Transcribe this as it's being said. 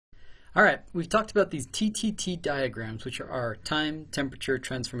All right, we've talked about these TTT diagrams, which are our time, temperature,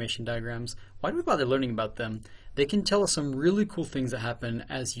 transformation diagrams. Why do we bother learning about them? They can tell us some really cool things that happen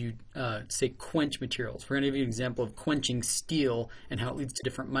as you, say, quench materials. We're going to give you an example of quenching steel and how it leads to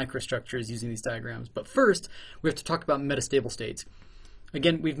different microstructures using these diagrams. But first, we have to talk about metastable states.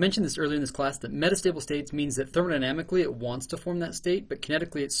 Again, we've mentioned this earlier in this class that metastable states means that thermodynamically it wants to form that state, but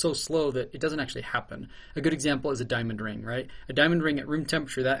kinetically it's so slow that it doesn't actually happen. A good example is a diamond ring, right? A diamond ring at room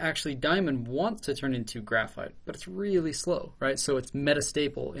temperature, that actually diamond wants to turn into graphite, but it's really slow, right? So it's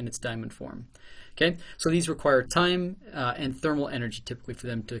metastable in its diamond form. Okay, so these require time and thermal energy typically for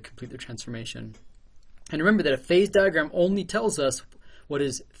them to complete their transformation. And remember that a phase diagram only tells us what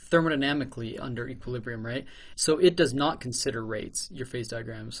is thermodynamically under equilibrium, right? So it does not consider rates, your phase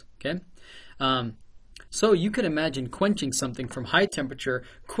diagrams, okay? So you could imagine quenching something from high temperature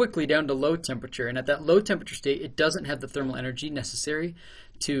quickly down to low temperature, and at that low temperature state, it doesn't have the thermal energy necessary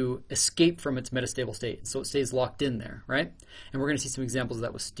to escape from its metastable state, so it stays locked in there, right? And we're going to see some examples of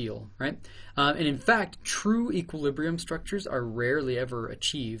that with steel, right? And in fact, true equilibrium structures are rarely ever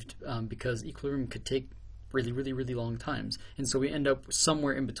achieved because equilibrium could take really long times, and so we end up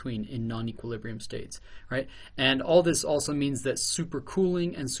somewhere in between in non-equilibrium states, right? And all this also means that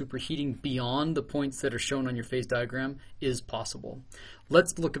supercooling and superheating beyond the points that are shown on your phase diagram is possible.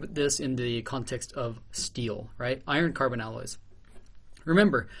 Let's look at this in the context of steel, right? Iron carbon alloys.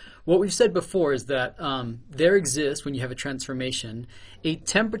 Remember, what we've said before is that there exists, when you have a transformation, a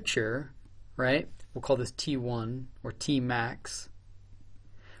temperature, right? We'll call this T1 or T max,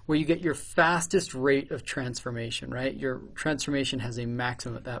 where you get your fastest rate of transformation, right? Your transformation has a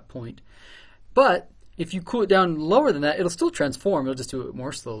maximum at that point. But if you cool it down lower than that, it'll still transform, it'll just do it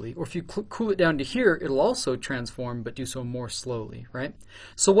more slowly. Or if you cool it down to here, it'll also transform, but do so more slowly, right?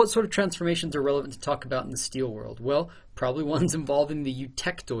 So what sort of transformations are relevant to talk about in the steel world? Well, probably ones involving the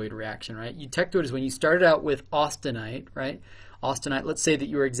eutectoid reaction, right? Eutectoid is when you started out with austenite, right? Austenite, let's say that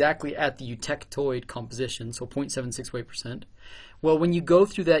you were exactly at the eutectoid composition, so 0.76 weight%. Well, when you go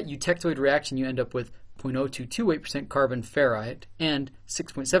through that eutectoid reaction, you end up with 0.022 weight% carbon ferrite and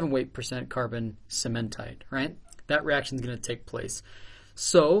 6.7 weight% carbon cementite, right? That reaction is going to take place.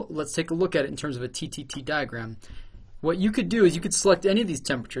 So let's take a look at it in terms of a TTT diagram. What you could do is you could select any of these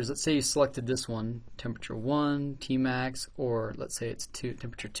temperatures. Let's say you selected this one, temperature 1, Tmax, or let's say it's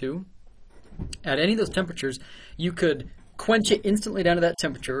temperature 2. At any of those temperatures, you could quench it instantly down to that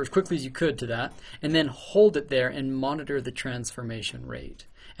temperature, or as quickly as you could to that, and then hold it there and monitor the transformation rate.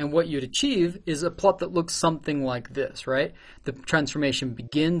 And what you'd achieve is a plot that looks something like this, right? The transformation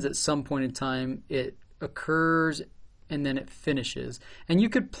begins at some point in time, it occurs, and then it finishes. And you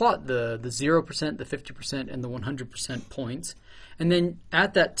could plot the 0%, the 50%, and the 100% points. And then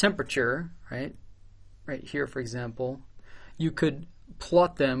at that temperature, right here, for example, you could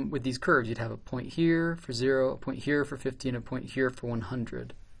plot them with these curves. You'd have a point here for 0, a point here for 50, and a point here for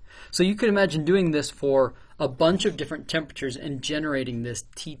 100. So you could imagine doing this for a bunch of different temperatures and generating this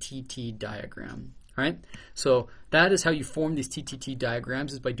TTT diagram, right? So that is how you form these TTT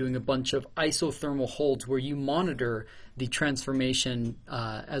diagrams, is by doing a bunch of isothermal holds where you monitor the transformation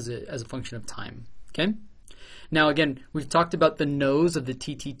as a function of time, okay? Now again, we've talked about the nose of the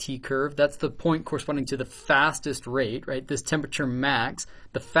TTT curve. That's the point corresponding to the fastest rate, right? This temperature max,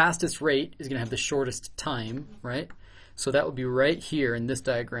 the fastest rate is going to have the shortest time, right? So that would be right here in this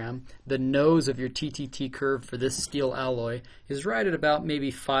diagram. The nose of your TTT curve for this steel alloy is right at about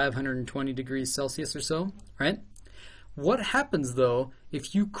maybe 520 degrees Celsius or so, right? What happens though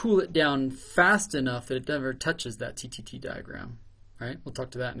if you cool it down fast enough that it never touches that TTT diagram, right? We'll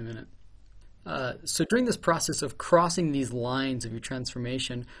talk to that in a minute. So during this process of crossing these lines of your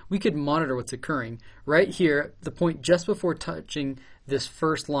transformation, we could monitor what's occurring. Right here, the point just before touching this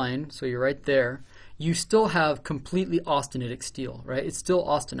first line, so you're right there, you still have completely austenitic steel, right? It's still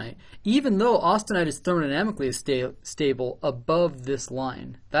austenite, even though austenite is thermodynamically stable above this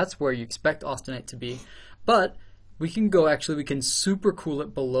line. That's where you expect austenite to be. But we can supercool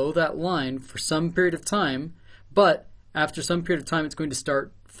it below that line for some period of time, but after some period of time, it's going to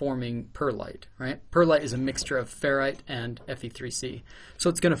start forming pearlite, right? Pearlite is a mixture of ferrite and Fe3C. So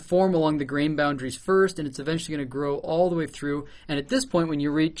it's going to form along the grain boundaries first, and it's eventually going to grow all the way through. And at this point, when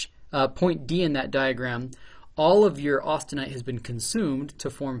you reach point D in that diagram, all of your austenite has been consumed to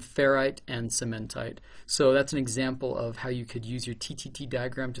form ferrite and cementite. So that's an example of how you could use your TTT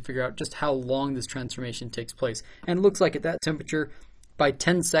diagram to figure out just how long this transformation takes place. And it looks like at that temperature, by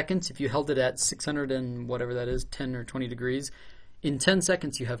 10 seconds, if you held it at 600 and whatever that is, 10 or 20 degrees, in 10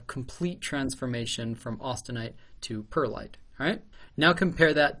 seconds you have complete transformation from austenite to pearlite, all right? Now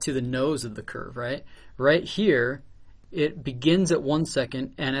compare that to the nose of the curve, right? Right here, it begins at 1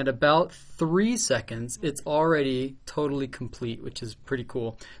 second, and at about 3 seconds, it's already totally complete, which is pretty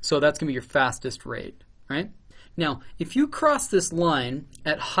cool. So that's going to be your fastest rate, right? Now, if you cross this line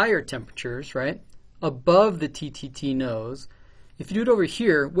at higher temperatures, right, above the TTT nose, if you do it over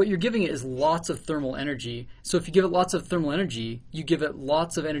here, what you're giving it is lots of thermal energy. So if you give it lots of thermal energy, you give it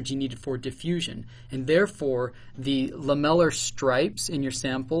lots of energy needed for diffusion. And therefore, the lamellar stripes in your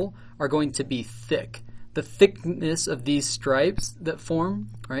sample are going to be thick. The thickness of these stripes that form,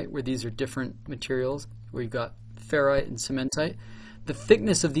 right, where these are different materials, where you've got ferrite and cementite, the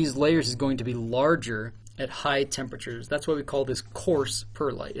thickness of these layers is going to be larger at high temperatures. That's why we call this coarse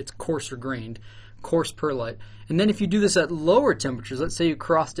pearlite. It's coarser grained, coarse pearlite. And then if you do this at lower temperatures, let's say you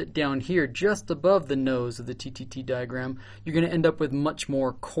crossed it down here just above the nose of the TTT diagram, you're going to end up with much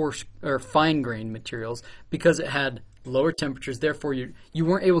more coarse or fine-grained materials because it had lower temperatures. Therefore, you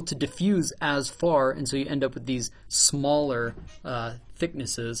weren't able to diffuse as far, and so you end up with these smaller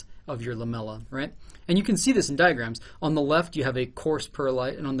thicknesses of your lamella, right? And you can see this in diagrams. On the left, you have a coarse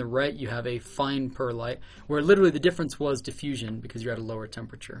pearlite, and on the right, you have a fine pearlite, where literally the difference was diffusion because you're at a lower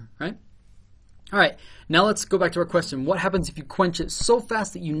temperature, right? All right, now let's go back to our question. What happens if you quench it so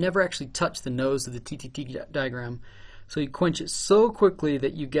fast that you never actually touch the nose of the TTT diagram? So you quench it so quickly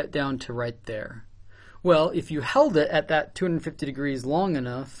that you get down to right there. Well, if you held it at that 250 degrees long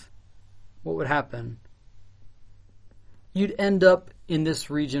enough, what would happen? You'd end up in this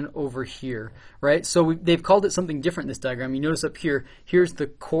region over here, right? So they've called it something different in this diagram. You notice up here, here's the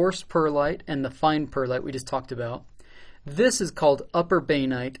coarse pearlite and the fine pearlite we just talked about. This is called upper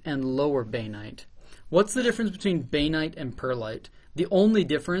bainite and lower bainite. What's the difference between bainite and pearlite? The only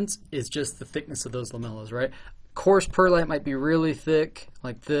difference is just the thickness of those lamellas, right? Coarse pearlite might be really thick,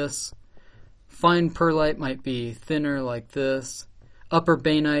 like this. Fine pearlite might be thinner, like this. Upper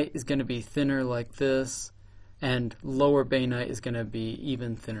bainite is going to be thinner, like this. And lower bainite is going to be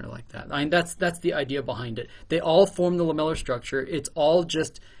even thinner, like that. I mean, that's the idea behind it. They all form the lamellar structure. It's all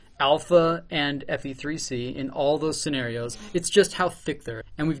just alpha and Fe3C in all those scenarios. It's just how thick they're,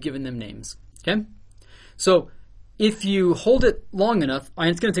 and we've given them names. Okay? So if you hold it long enough, and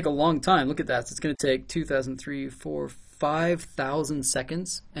it's going to take a long time. Look at that. So it's going to take 2,000, 3, 4, 5,000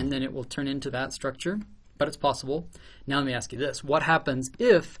 seconds, and then it will turn into that structure. But it's possible. Now let me ask you this. What happens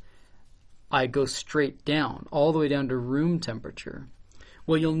if I go straight down, all the way down to room temperature?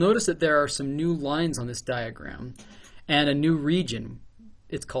 Well, you'll notice that there are some new lines on this diagram and a new region.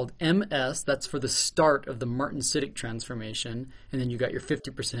 It's called MS. That's for the start of the Martensitic transformation. And then you got your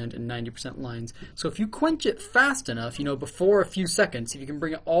 50% and 90% lines. So if you quench it fast enough, before a few seconds, if you can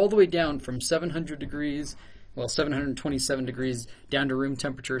bring it all the way down from 700 degrees, well, 727 degrees down to room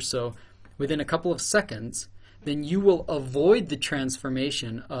temperature, so within a couple of seconds, then you will avoid the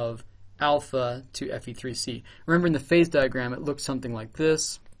transformation of alpha to Fe3C. Remember in the phase diagram, it looked something like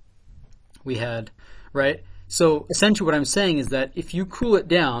this. We had, right? So essentially what I'm saying is that if you cool it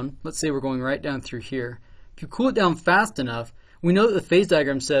down, let's say we're going right down through here, if you cool it down fast enough, we know that the phase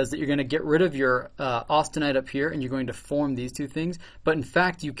diagram says that you're going to get rid of your austenite up here and you're going to form these two things, but in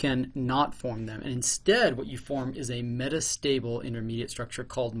fact you can not form them. And instead what you form is a metastable intermediate structure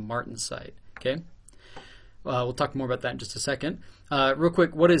called Martensite. Okay? We'll talk more about that in just a second. Real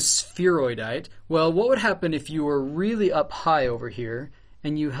quick, what is spheroidite? Well, what would happen if you were really up high over here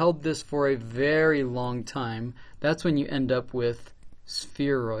and you held this for a very long time? That's when you end up with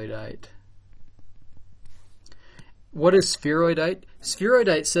spheroidite. What is spheroidite?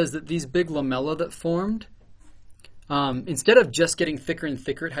 Spheroidite says that these big lamella that formed, instead of just getting thicker and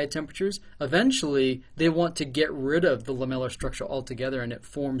thicker at high temperatures, eventually they want to get rid of the lamellar structure altogether, and it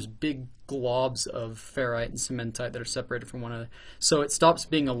forms big globs of ferrite and cementite that are separated from one another. So it stops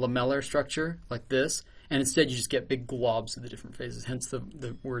being a lamellar structure like this, and instead you just get big globs of the different phases, hence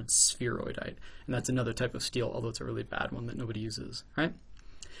the word spheroidite. And that's another type of steel, although it's a really bad one that nobody uses, right?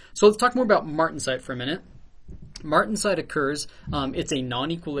 So let's talk more about martensite for a minute. Martensite occurs, it's a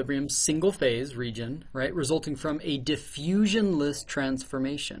non-equilibrium single phase region, right, resulting from a diffusionless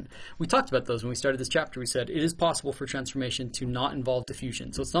transformation. We talked about those when we started this chapter. We said it is possible for transformation to not involve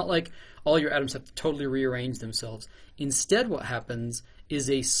diffusion. So it's not like all your atoms have to totally rearrange themselves. Instead, what happens is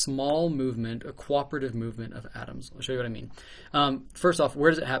a small movement, a cooperative movement of atoms. I'll show you what I mean. First off,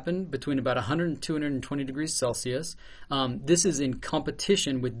 where does it happen? Between about 100 and 220 degrees Celsius. This is in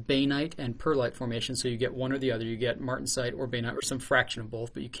competition with bainite and pearlite formation, so you get one or the other. You get martensite or bainite, or some fraction of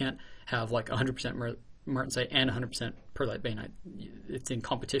both, but you can't have like 100% martensite and 100% pearlite bainite. It's in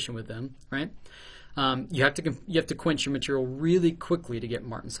competition with them, right? You have to quench your material really quickly to get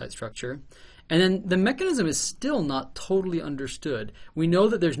martensite structure. And then the mechanism is still not totally understood. We know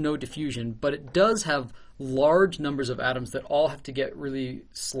that there's no diffusion, but it does have large numbers of atoms that all have to get really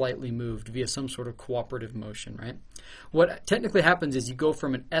slightly moved via some sort of cooperative motion, right? What technically happens is you go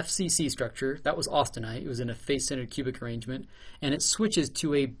from an FCC structure, that was austenite, it was in a face-centered cubic arrangement, and it switches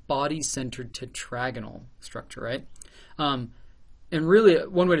to a body-centered tetragonal structure, right? And really,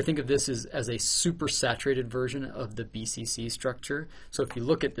 one way to think of this is as a supersaturated version of the BCC structure. So if you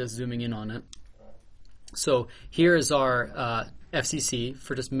look at this, zooming in on it, so here is our FCC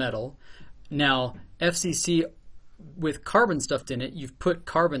for just metal. Now, FCC with carbon stuffed in it, you've put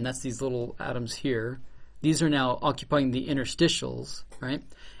carbon, that's these little atoms here. These are now occupying the interstitials, right?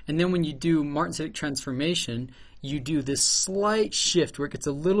 And then when you do Martensitic transformation, you do this slight shift where it gets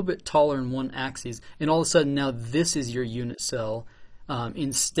a little bit taller in one axis, and all of a sudden now this is your unit cell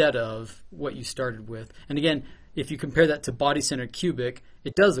instead of what you started with. And again, if you compare that to body-centered cubic,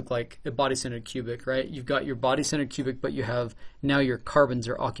 it does look like a body-centered cubic, right? You've got your body-centered cubic, but you have now your carbons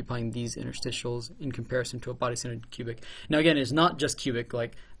are occupying these interstitials in comparison to a body-centered cubic. Now again, it's not just cubic,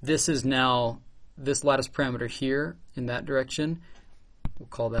 like this is now this lattice parameter here in that direction. We'll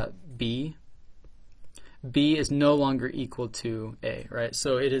call that B. B is no longer equal to A, right?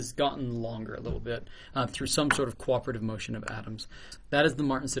 So it has gotten longer a little bit through some sort of cooperative motion of atoms. That is the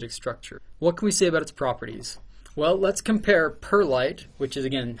Martensitic structure. What can we say about its properties? Well, let's compare Pearlite, which is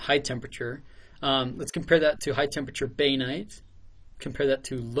again high temperature. Let's compare that to high temperature Bainite. Compare that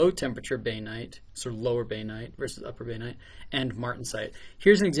to low temperature Bainite, so lower Bainite versus upper Bainite, and Martensite.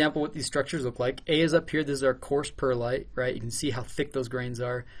 Here's an example of what these structures look like. A is up here. This is our coarse Pearlite, right? You can see how thick those grains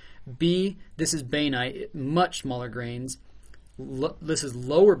are. B, this is Bainite, much smaller grains. This is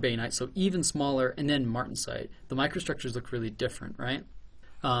lower Bainite, so even smaller, and then Martensite. The microstructures look really different, right?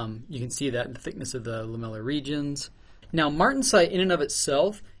 You can see that in the thickness of the lamellar regions. Now, Martensite in and of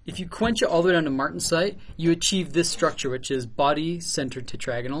itself, if you quench it all the way down to Martensite, you achieve this structure, which is body-centered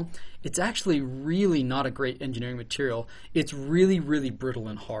tetragonal. It's actually really not a great engineering material. It's really, really brittle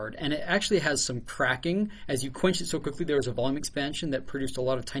and hard, and it actually has some cracking. As you quench it so quickly, there was a volume expansion that produced a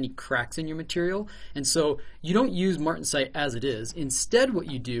lot of tiny cracks in your material, and so you don't use Martensite as it is. Instead,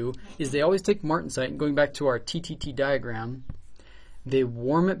 what you do is they always take Martensite, and going back to our TTT diagram, they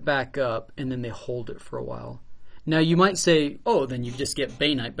warm it back up, and then they hold it for a while. Now you might say, oh, then you just get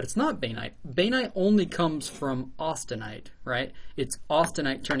Bainite, but it's not Bainite. Bainite only comes from austenite, right? It's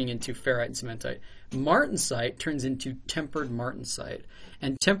austenite turning into ferrite and cementite. Martensite turns into tempered Martensite.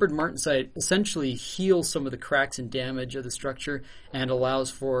 And tempered Martensite essentially heals some of the cracks and damage of the structure and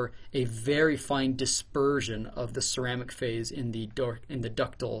allows for a very fine dispersion of the ceramic phase in the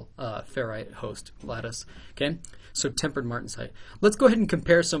ductile ferrite host lattice. Okay, so tempered Martensite. Let's go ahead and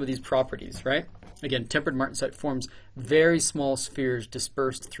compare some of these properties, right? Again, tempered Martensite forms very small spheres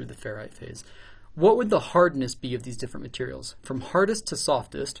dispersed through the ferrite phase. What would the hardness be of these different materials? From hardest to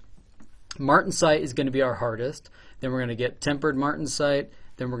softest, Martensite is going to be our hardest. Then we're going to get tempered Martensite.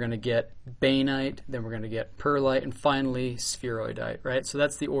 Then we're going to get Bainite. Then we're going to get Pearlite. And finally, Spheroidite, right? So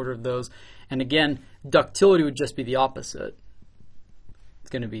that's the order of those. And again, ductility would just be the opposite. It's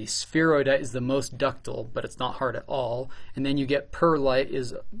going to be Spheroidite is the most ductile, but it's not hard at all. And then you get Pearlite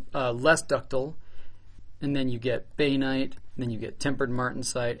is less ductile. And then you get Bainite, and then you get tempered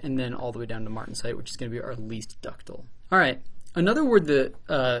Martensite, and then all the way down to Martensite, which is going to be our least ductile. All right, another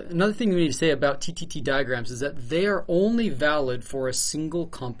thing we need to say about TTT diagrams is that they are only valid for a single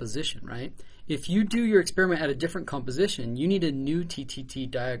composition, right? If you do your experiment at a different composition, you need a new TTT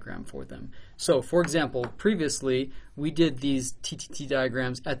diagram for them. So, for example, previously we did these TTT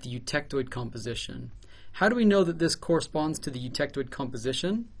diagrams at the eutectoid composition. How do we know that this corresponds to the eutectoid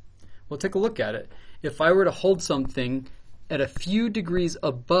composition? Well, take a look at it. If I were to hold something at a few degrees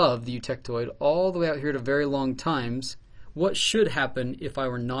above the eutectoid all the way out here to very long times, what should happen if I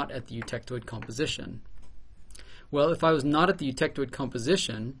were not at the eutectoid composition? Well, if I was not at the eutectoid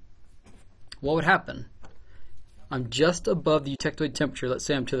composition, what would happen? I'm just above the eutectoid temperature. Let's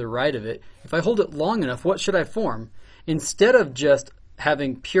say I'm to the right of it. If I hold it long enough, what should I form? Instead of just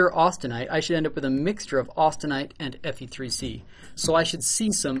having pure austenite, I should end up with a mixture of austenite and Fe3C. So I should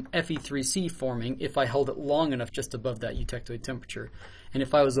see some Fe3C forming if I held it long enough just above that eutectoid temperature. And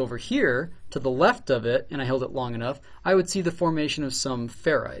if I was over here to the left of it and I held it long enough, I would see the formation of some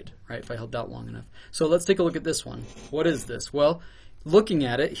ferrite, right, if I held that long enough. So let's take a look at this one. What is this? Well, looking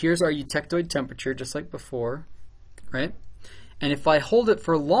at it, here's our eutectoid temperature just like before, right? And if I hold it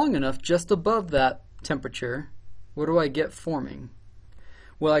for long enough just above that temperature, what do I get forming?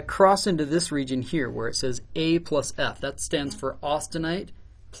 Well, I cross into this region here where it says A plus F. That stands for austenite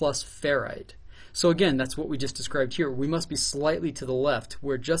plus ferrite. So again, that's what we just described here. We must be slightly to the left,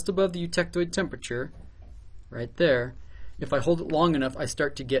 where just above the eutectoid temperature, right there, if I hold it long enough, I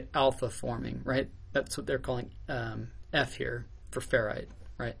start to get alpha forming, right? That's what they're calling F here for ferrite,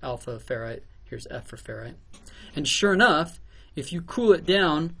 right? Alpha ferrite, here's F for ferrite. And sure enough, if you cool it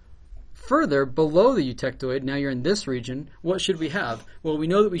down further below the eutectoid, now you're in this region, what should we have? Well, we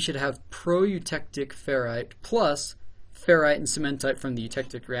know that we should have pro-eutectic ferrite plus ferrite and cementite from the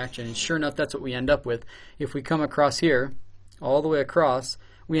eutectic reaction, and sure enough, that's what we end up with. If we come across here, all the way across,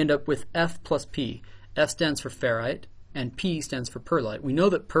 we end up with F plus P. F stands for ferrite, and P stands for pearlite. We know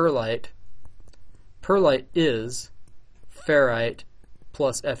that pearlite is ferrite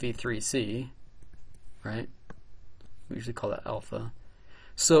plus Fe3C, right? We usually call that alpha.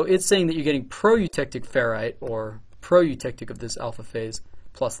 So it's saying that you're getting pro-eutectic ferrite, or pro-eutectic of this alpha phase,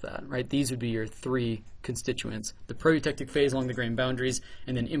 plus that, right? These would be your three constituents. The pro-eutectic phase along the grain boundaries,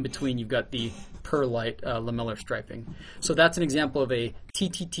 and then in between you've got the pearlite lamellar striping. So that's an example of a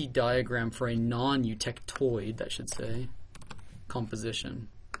TTT diagram for a non-eutectoid, that should say, composition,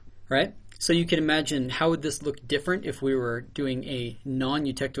 right? So you can imagine, how would this look different if we were doing a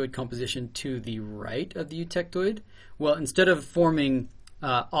non-eutectoid composition to the right of the eutectoid? Well, instead of forming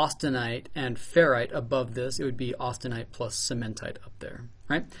austenite and ferrite above this, it would be austenite plus cementite up there,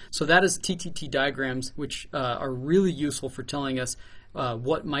 right? So that is TTT diagrams, which are really useful for telling us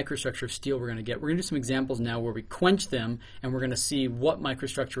what microstructure of steel we're going to get. We're going to do some examples now where we quench them, and we're going to see what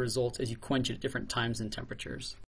microstructure results as you quench it at different times and temperatures.